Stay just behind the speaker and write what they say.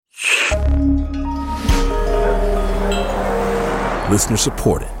Listener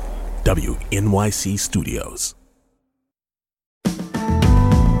supported. WNYC Studios.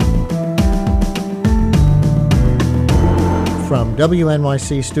 From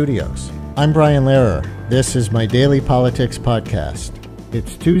WNYC Studios, I'm Brian Lehrer. This is my daily politics podcast.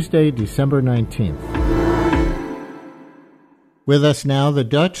 It's Tuesday, December 19th. With us now, the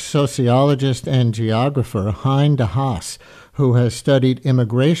Dutch sociologist and geographer Hein de Haas, who has studied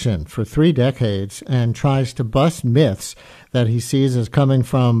immigration for 3 decades and tries to bust myths that he sees as coming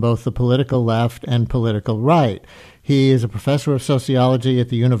from both the political left and political right. He is a professor of sociology at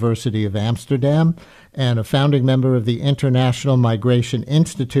the University of Amsterdam and a founding member of the International Migration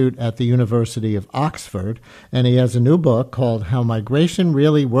Institute at the University of Oxford. And he has a new book called How Migration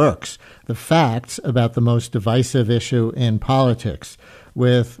Really Works, The Facts About the Most Divisive Issue in Politics,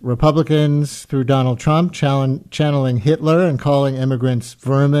 with Republicans through Donald Trump channeling Hitler and calling immigrants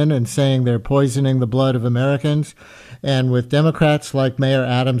vermin and saying they're poisoning the blood of Americans, and with Democrats like Mayor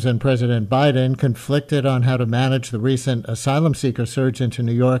Adams and President Biden conflicted on how to manage the recent asylum seeker surge into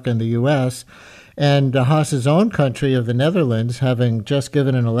New York and the U.S., and de Haas's own country of the Netherlands having just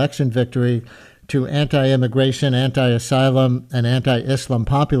given an election victory to anti-immigration, anti-asylum, and anti-Islam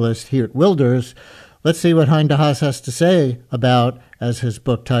populists Geert Wilders. Let's see what Hein de Haas has to say about, as his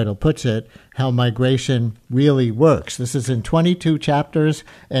book title puts it, how migration really works. This is in 22 chapters,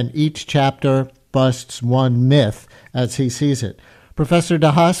 and each chapter busts one myth as he sees it. Professor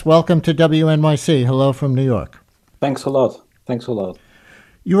de Haas, welcome to WNYC. Hello from New York. Thanks a lot.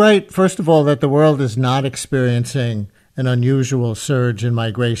 You write, first of all, that the world is not experiencing an unusual surge in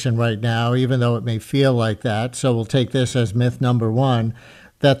migration right now, even though it may feel like that. So we'll take this as myth number one,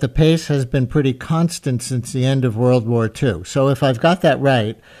 that the pace has been pretty constant since the end of World War II. So if I've got that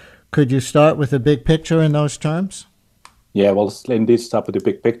right, could you start with the big picture in those terms? Yeah, well, let's indeed start with the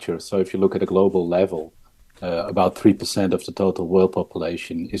big picture. So if you look at a global level, about 3% of the total world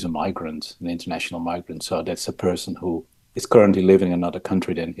population is a migrant, an international migrant. So that's a person who is currently living in another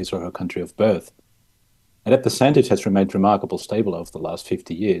country than his or her country of birth. And that percentage has remained remarkably stable over the last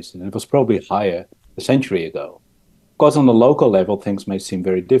 50 years. And it was probably higher a century ago. Of course, on the local level, things may seem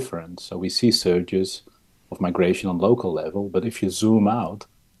very different. So we see surges of migration on local level. But if you zoom out,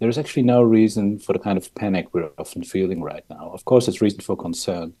 there is actually no reason for the kind of panic we're often feeling right now. Of course, it's reason for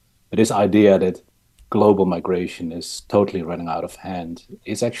concern. But this idea that global migration is totally running out of hand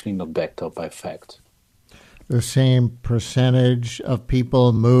is actually not backed up by fact. The same percentage of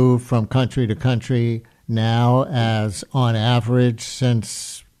people move from country to country now as on average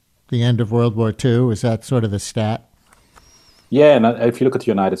since the end of World War II? Is that sort of the stat? Yeah, and if you look at the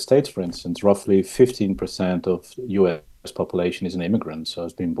United States, for instance, roughly 15% of U.S. population is an immigrant, so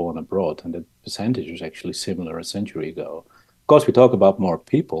it's been born abroad, and the percentage was actually similar a century ago. Of course, we talk about more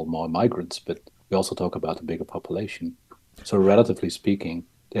people, more migrants, but we also talk about a bigger population. So relatively speaking,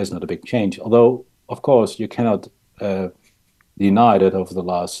 there's not a big change. Although, of course, you cannot deny that over the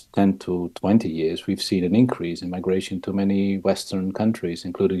last 10 to 20 years, we've seen an increase in migration to many Western countries,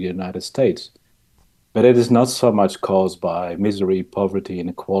 including the United States. But it is not so much caused by misery, poverty,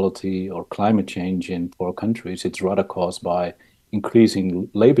 inequality, or climate change in poor countries. It's rather caused by increasing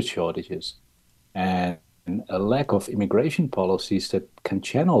labor shortages and a lack of immigration policies that can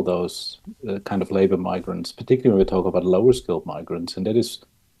channel those kind of labor migrants, particularly when we talk about lower skilled migrants. And that is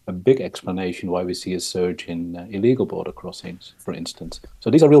a big explanation why we see a surge in illegal border crossings, for instance. So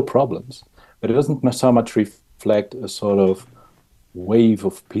these are real problems, but it doesn't so much reflect a sort of wave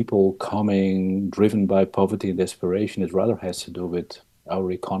of people coming driven by poverty and desperation. It rather has to do with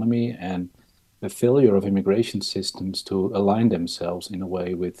our economy and the failure of immigration systems to align themselves in a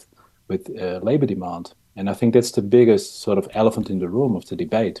way with labor demand. And I think that's the biggest sort of elephant in the room of the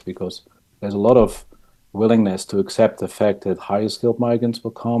debate, because there's a lot of willingness to accept the fact that higher skilled migrants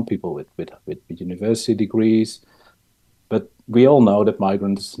will come, people with university degrees. But we all know that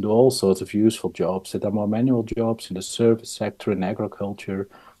migrants do all sorts of useful jobs that are more manual jobs in the service sector, in agriculture.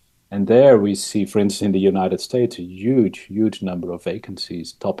 And there we see, for instance, in the United States, a huge number of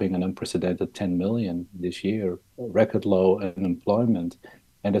vacancies, topping an unprecedented 10 million this year, record low unemployment.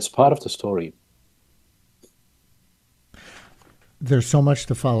 And that's part of the story. There's so much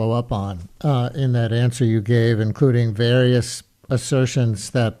to follow up on in that answer you gave, including various assertions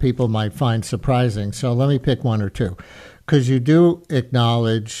that people might find surprising. So let me pick one or two, because you do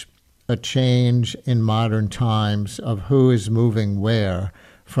acknowledge a change in modern times of who is moving where,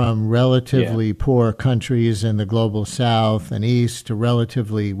 from relatively poor countries in the global south and east to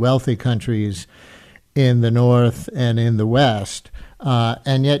relatively wealthy countries in the north and in the west.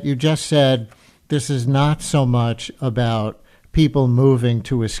 And yet you just said this is not so much about people moving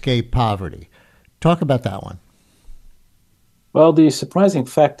to escape poverty. Talk about that one. Well, the surprising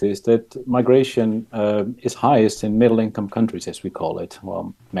fact is that migration is highest in middle-income countries, as we call it.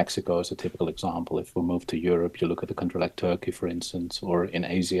 Well, Mexico is a typical example. If we move to Europe, you look at a country like Turkey, for instance, or in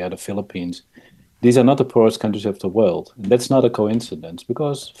Asia, the Philippines. These are not the poorest countries of the world. And that's not a coincidence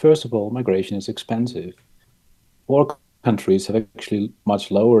because, first of all, migration is expensive. Poor countries have actually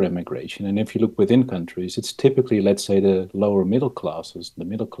much lower immigration. And if you look within countries, it's typically, let's say, the middle classes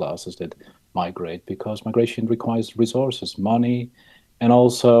that migrate because migration requires resources, money, and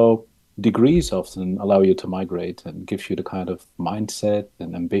also degrees often allow you to migrate and gives you the kind of mindset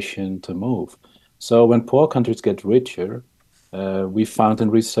and ambition to move. So when poor countries get richer, we found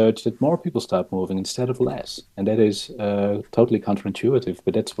in research that more people start moving instead of less. And that is totally counterintuitive,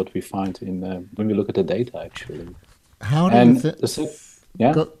 but that's what we find in when we look at the data, actually. How do you And think?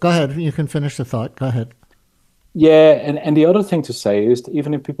 yeah, Go ahead. You can finish the thought. Go ahead. yeah, and the other thing to say is that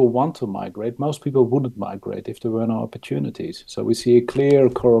even if people want to migrate, most people wouldn't migrate if there were no opportunities. So we see a clear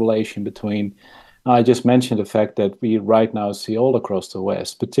correlation between. I just mentioned the fact that we right now see all across the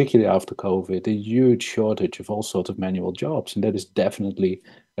West, particularly after COVID, a huge shortage of all sorts of manual jobs, and that is definitely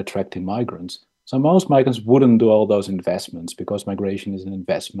attracting migrants. So most migrants wouldn't do all those investments because migration is an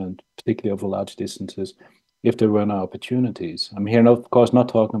investment, particularly over large distances, if there were no opportunities. I'm here, of course, not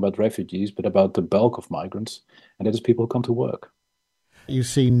talking about refugees, but about the bulk of migrants, and that is people who come to work. You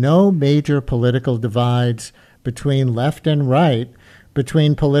see no major political divides between left and right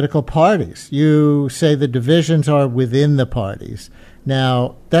between political parties. You say the divisions are within the parties.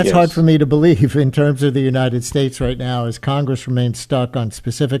 Now, that's hard for Yes. me to believe in terms of the United States right now, as Congress remains stuck on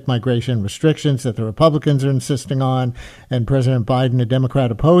specific migration restrictions that the Republicans are insisting on, and President Biden, a Democrat,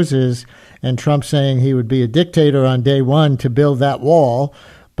 opposes, and Trump saying he would be a dictator on day one to build that wall.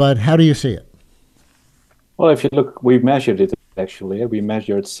 But how do you see it? Well, if you look, we measured it actually. We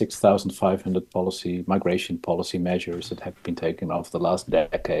measured 6,500 migration policy measures that have been taken over the last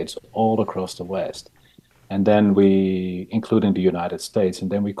decades all across the West. And then we, including the United States, and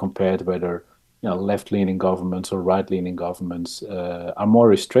then we compared whether, left-leaning governments or right-leaning governments are more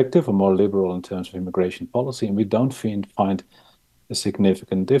restrictive or more liberal in terms of immigration policy. And we don't find a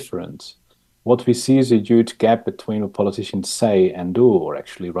significant difference. What we see is a huge gap between what politicians say and do, or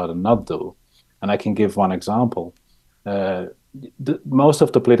actually rather not do. And I can give one example. Uh, Most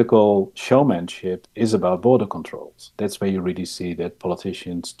of the political showmanship is about border controls. That's where you really see that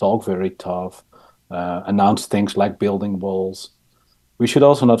politicians talk very tough, announce things like building walls. We should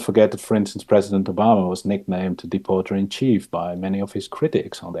also not forget that, for instance, President Obama was nicknamed the deporter in chief by many of his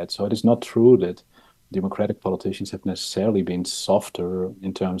critics on that. So it is not true that Democratic politicians have necessarily been softer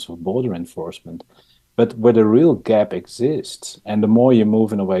in terms of border enforcement. But where the real gap exists, and the more you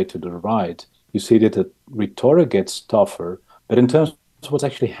move in a way to the right, you see that the rhetoric gets tougher. But in terms of what's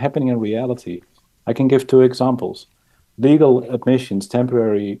actually happening in reality, I can give two examples. Legal admissions,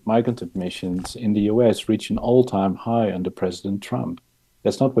 temporary migrant admissions in the US reached an all-time high under President Trump.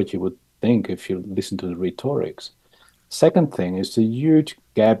 That's not what you would think if you listen to the rhetorics. Second thing is the huge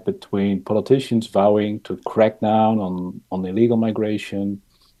gap between politicians vowing to crack down on illegal migration,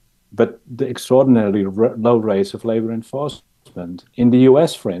 but the extraordinarily low rates of labor enforcement. In the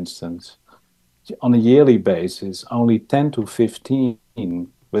US, for instance, on a yearly basis, only 10 to 15,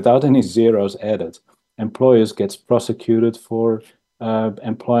 without any zeros added, employers gets prosecuted for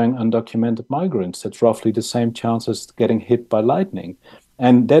employing undocumented migrants. That's roughly the same chance as getting hit by lightning.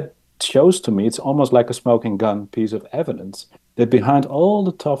 And that shows to me, it's almost like a smoking gun piece of evidence that behind all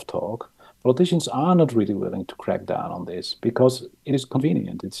the tough talk, politicians are not really willing to crack down on this because it is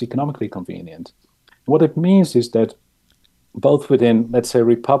convenient, it's economically convenient. What it means is that both within, let's say,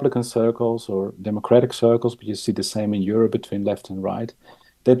 Republican circles or Democratic circles, but you see the same in Europe between left and right,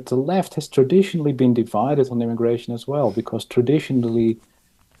 that the left has traditionally been divided on immigration as well, because traditionally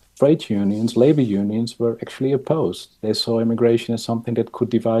trade unions, labor unions were actually opposed. They saw immigration as something that could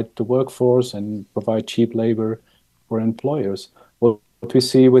divide the workforce and provide cheap labor for employers. What we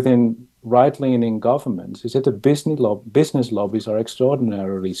see within right-leaning governments is that the business lobbies are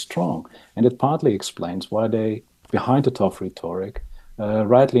extraordinarily strong, and it partly explains why they, behind the tough rhetoric,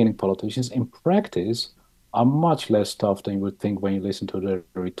 right-leaning politicians in practice are much less tough than you would think when you listen to the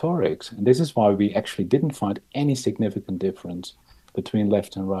rhetorics. And this is why we actually didn't find any significant difference between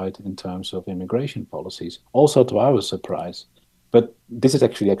left and right in terms of immigration policies, also to our surprise. But this is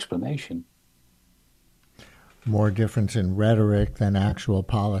actually the explanation. More difference in rhetoric than actual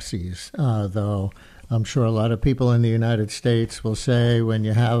policies, though I'm sure a lot of people in the United States will say when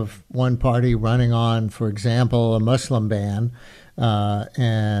you have one party running on, for example, a Muslim ban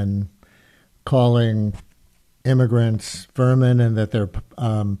and calling immigrants vermin and that they're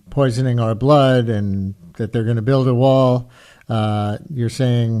poisoning our blood and that they're going to build a wall, You're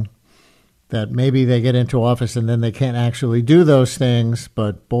saying that maybe they get into office and then they can't actually do those things,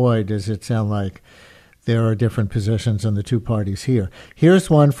 but boy, does it sound like there are different positions on the two parties here. Here's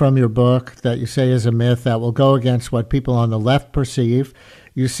one from your book that you say is a myth that will go against what people on the left perceive.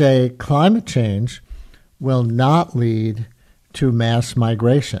 You say climate change will not lead to mass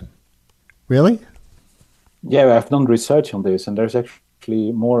migration. Really? Yeah, I've done research on this, and there's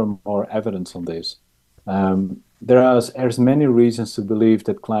actually more and more evidence on this. There's many reasons to believe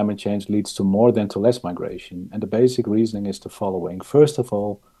that climate change leads to more than to less migration, and the basic reasoning is the following. First of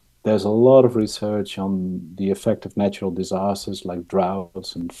all, there's a lot of research on the effect of natural disasters like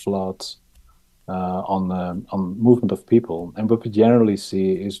droughts and floods on movement of people. And what we generally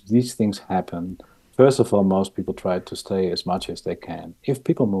see is these things happen. First of all, most people try to stay as much as they can. If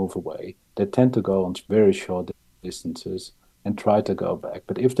people move away, they tend to go on very short distances and try to go back.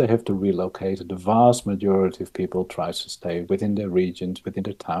 But if they have to relocate, the vast majority of people tries to stay within their regions, within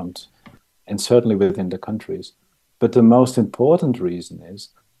their towns, and certainly within the countries. But the most important reason is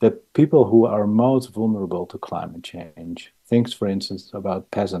that people who are most vulnerable to climate change, think for instance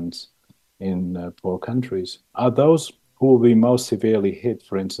about peasants in poor countries, are those who will be most severely hit,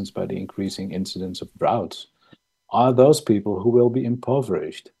 for instance, by the increasing incidence of droughts, are those people who will be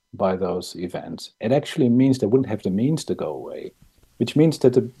impoverished by those events. It actually means they wouldn't have the means to go away, which means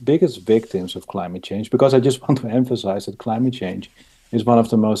that the biggest victims of climate change, because I just want to emphasize that climate change is one of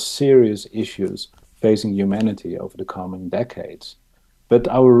the most serious issues facing humanity over the coming decades. But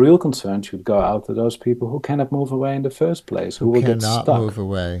our real concern should go out to those people who cannot move away in the first place, who will get stuck. Move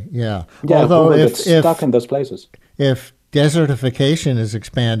away, yeah. Yeah, although who will get stuck in those places. If desertification is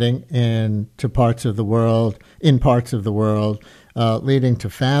expanding in parts of the world, leading to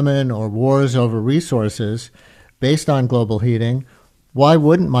famine or wars over resources based on global heating, why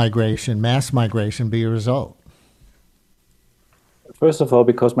wouldn't mass migration, be a result? First of all,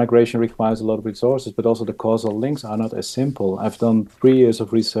 because migration requires a lot of resources, but also the causal links are not as simple. I've done 3 years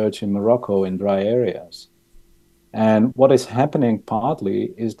of research in Morocco in dry areas. And what is happening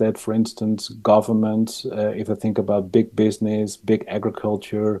partly is that, for instance, governments, if I think about big business, big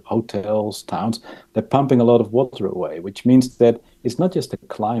agriculture, hotels, towns, they're pumping a lot of water away, which means that it's not just the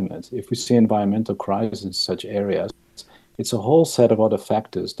climate. If we see environmental crises in such areas, it's a whole set of other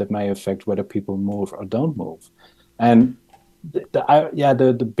factors that may affect whether people move or don't move. And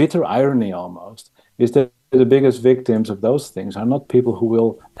the bitter irony almost is that the biggest victims of those things are not people who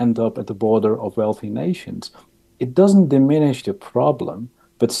will end up at the border of wealthy nations. It doesn't diminish the problem,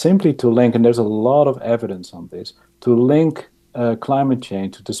 but simply to link, and there's a lot of evidence on this, to link climate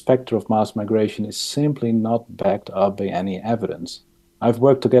change to the specter of mass migration is simply not backed up by any evidence. I've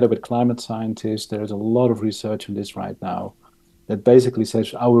worked together with climate scientists. There's a lot of research on this right now that basically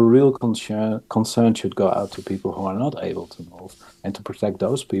says our real concern should go out to people who are not able to move and to protect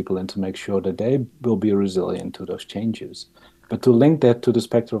those people and to make sure that they will be resilient to those changes. But to link that to the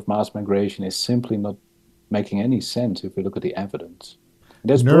specter of mass migration is simply not making any sense if we look at the evidence.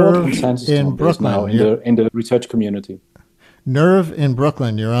 There's broad consensus on this now in the research community. Nerve in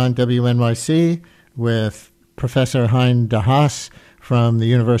Brooklyn, you're on WNYC with Professor Hein de Haas from the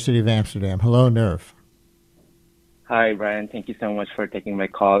University of Amsterdam. Hello, Nerve. Hi, Brian. Thank you so much for taking my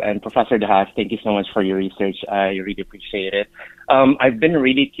call. And Professor de Haas, thank you so much for your research. I really appreciate it. I've been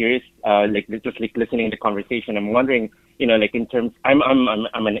really curious, just listening to the conversation. I'm wondering, in terms, I'm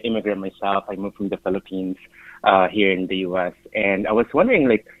an immigrant myself. I moved from the Philippines here in the U.S. And I was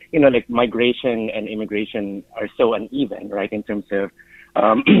wondering, migration and immigration are so uneven, right, in terms of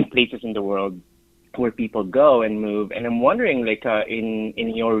places in the world where people go and move. And I'm wondering, in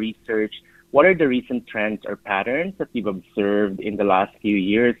your research, what are the recent trends or patterns that you've observed in the last few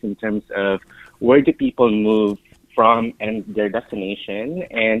years in terms of where do people move from and their destination,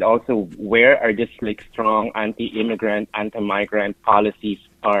 and also where are just strong anti-immigrant, anti-migrant policies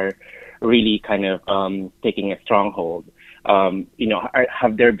are really kind of taking a stronghold?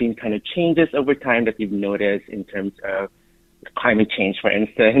 Have there been kind of changes over time that you've noticed in terms of climate change, for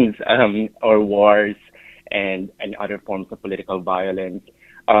instance, or wars and other forms of political violence?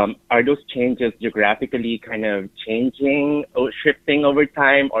 Are those changes geographically kind of changing or shifting over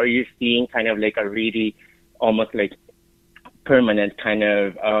time, or are you seeing kind of a really almost permanent kind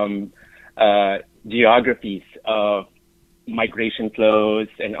of geographies of migration flows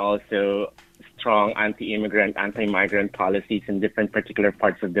and also strong anti-immigrant, anti-migrant policies in different particular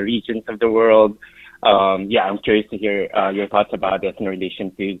parts of the regions of the world? I'm curious to hear your thoughts about this in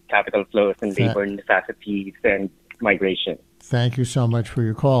relation to capital flows and labor necessities and migration. Thank you so much for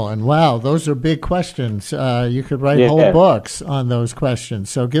your call. And wow, those are big questions. You could write Yeah. whole books on those questions.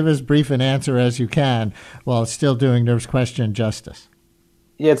 So give as brief an answer as you can while still doing this question justice.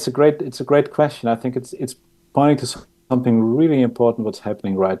 Yeah, it's a great question. I think it's pointing to something really important what's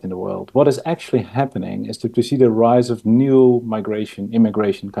happening right in the world. What is actually happening is that we see the rise of new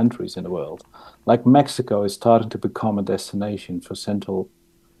immigration countries in the world. Like Mexico is starting to become a destination for Central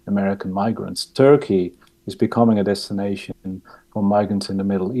American migrants. Turkey is becoming a destination for migrants in the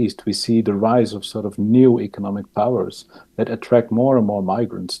Middle East. We see the rise of sort of new economic powers that attract more and more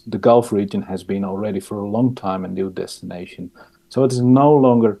migrants. The Gulf region has been already for a long time a new destination. So it is no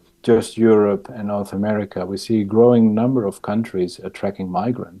longer just Europe and North America. We see a growing number of countries attracting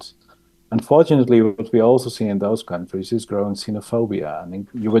migrants. Unfortunately, what we also see in those countries is growing xenophobia. I mean,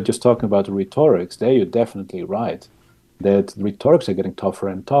 you were just talking about the rhetorics. There, you're definitely right that rhetorics are getting tougher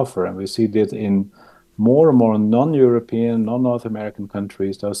and tougher. And we see that in more and more non-European, non-North American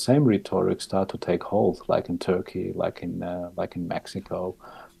countries, those same rhetorics start to take hold, like in Turkey, like in Mexico.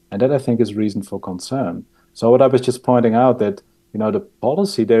 And that, I think, is reason for concern. So what I was just pointing out that, the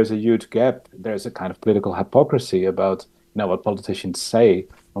policy, there's a huge gap. There's a kind of political hypocrisy about, what politicians say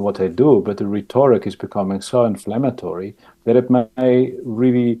and what they do, but the rhetoric is becoming so inflammatory that it may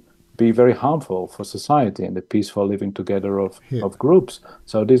really be very harmful for society and the peaceful living together of groups.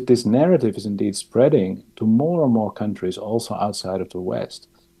 So this narrative is indeed spreading to more and more countries also outside of the West.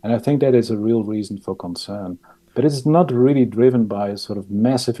 And I think that is a real reason for concern. But it's not really driven by a sort of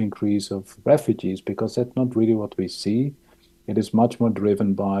massive increase of refugees, because that's not really what we see. It is much more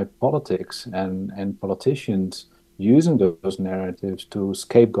driven by politics and politicians using those narratives to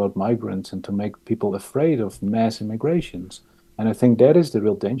scapegoat migrants and to make people afraid of mass immigrations. And I think that is the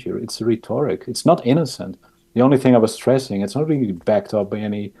real danger. It's the rhetoric. It's not innocent. The only thing I was stressing, it's not really backed up by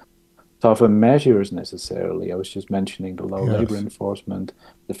any tougher measures necessarily. I was just mentioning the low labor enforcement,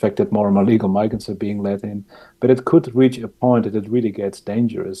 the fact that more and more legal migrants are being let in. But it could reach a point that it really gets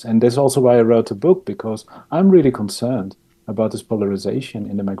dangerous. And that's also why I wrote the book, because I'm really concerned about this polarization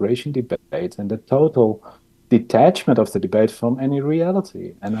in the migration debate and the total detachment of the debate from any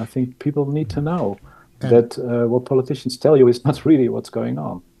reality. And I think people need to know that what politicians tell you is not really what's going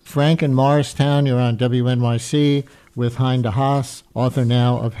on. Frank in Morristown, you're on WNYC with Hein de Haas, author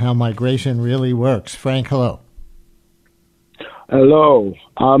now of How Migration Really Works. Frank, hello. Hello.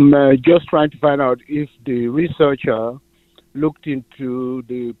 I'm just trying to find out if the researcher looked into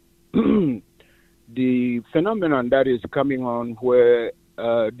the the phenomenon that is coming on where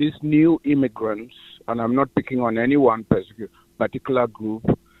these new immigrants, and I'm not picking on any one particular group,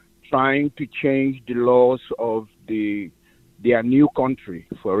 trying to change the laws of their new country.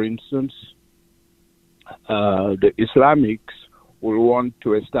 For instance, the Islamics will want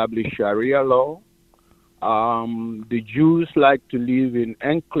to establish Sharia law. The Jews like to live in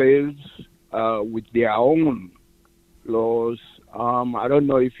enclaves with their own laws. I don't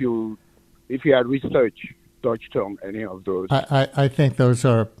know if you had touched on any of those. I think those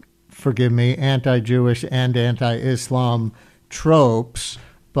are, forgive me, anti-Jewish and anti-Islam tropes.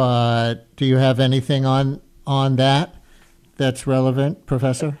 But do you have anything on that that's relevant,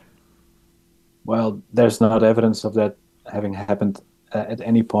 Professor? Well, there's not evidence of that having happened at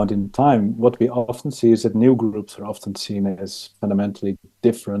any point in time. What we often see is that new groups are often seen as fundamentally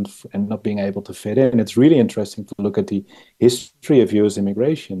different and not being able to fit in. It's really interesting to look at the history of U.S.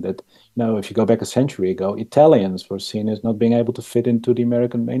 immigration, that, if you go back a century ago, Italians were seen as not being able to fit into the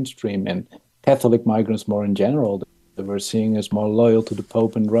American mainstream, and Catholic migrants more in general, they were seen as more loyal to the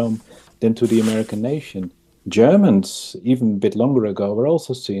Pope in Rome than to the American nation. Germans, even a bit longer ago, were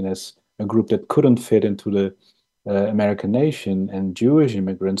also seen as a group that couldn't fit into the American nation, and Jewish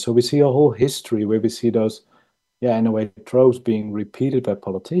immigrants. So we see a whole history where we see those, in a way, tropes being repeated by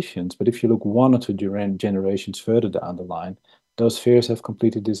politicians. But if you look one or two generations further down the line, those fears have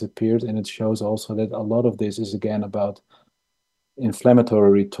completely disappeared. And it shows also that a lot of this is, again, about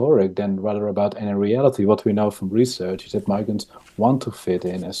inflammatory rhetoric than rather about any reality. What we know from research is that migrants want to fit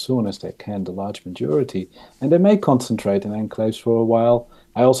in as soon as they can, the large majority, and they may concentrate in enclaves for a while.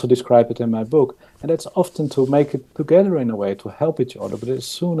 I also describe it in my book, and that's often to make it together in a way, to help each other. But as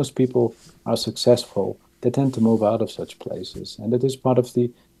soon as people are successful, they tend to move out of such places, and that is part of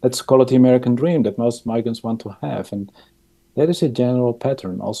let's call it the American dream that most migrants want to have, and that is a general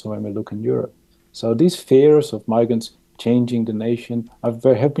pattern also when we look in Europe. So these fears of migrants changing the nation have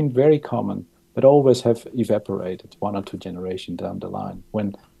been very common, but always have evaporated one or two generations down the line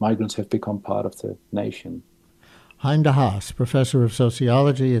when migrants have become part of the nation. Hein de Haas, professor of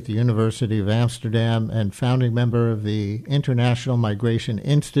sociology at the University of Amsterdam and founding member of the International Migration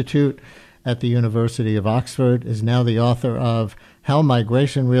Institute at the University of Oxford, is now the author of How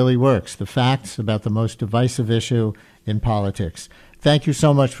Migration Really Works, The Facts About the Most Divisive Issue in Politics. Thank you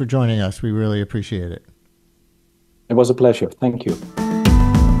so much for joining us. We really appreciate it. It was a pleasure. Thank you.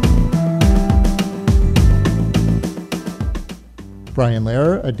 Brian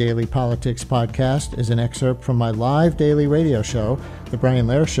Lehrer, a daily politics podcast, is an excerpt from my live daily radio show, The Brian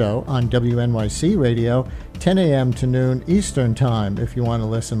Lehrer Show, on WNYC Radio, 10 a.m. to noon Eastern Time, if you want to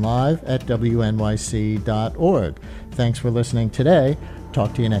listen live at wnyc.org. Thanks for listening today.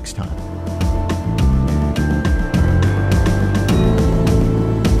 Talk to you next time.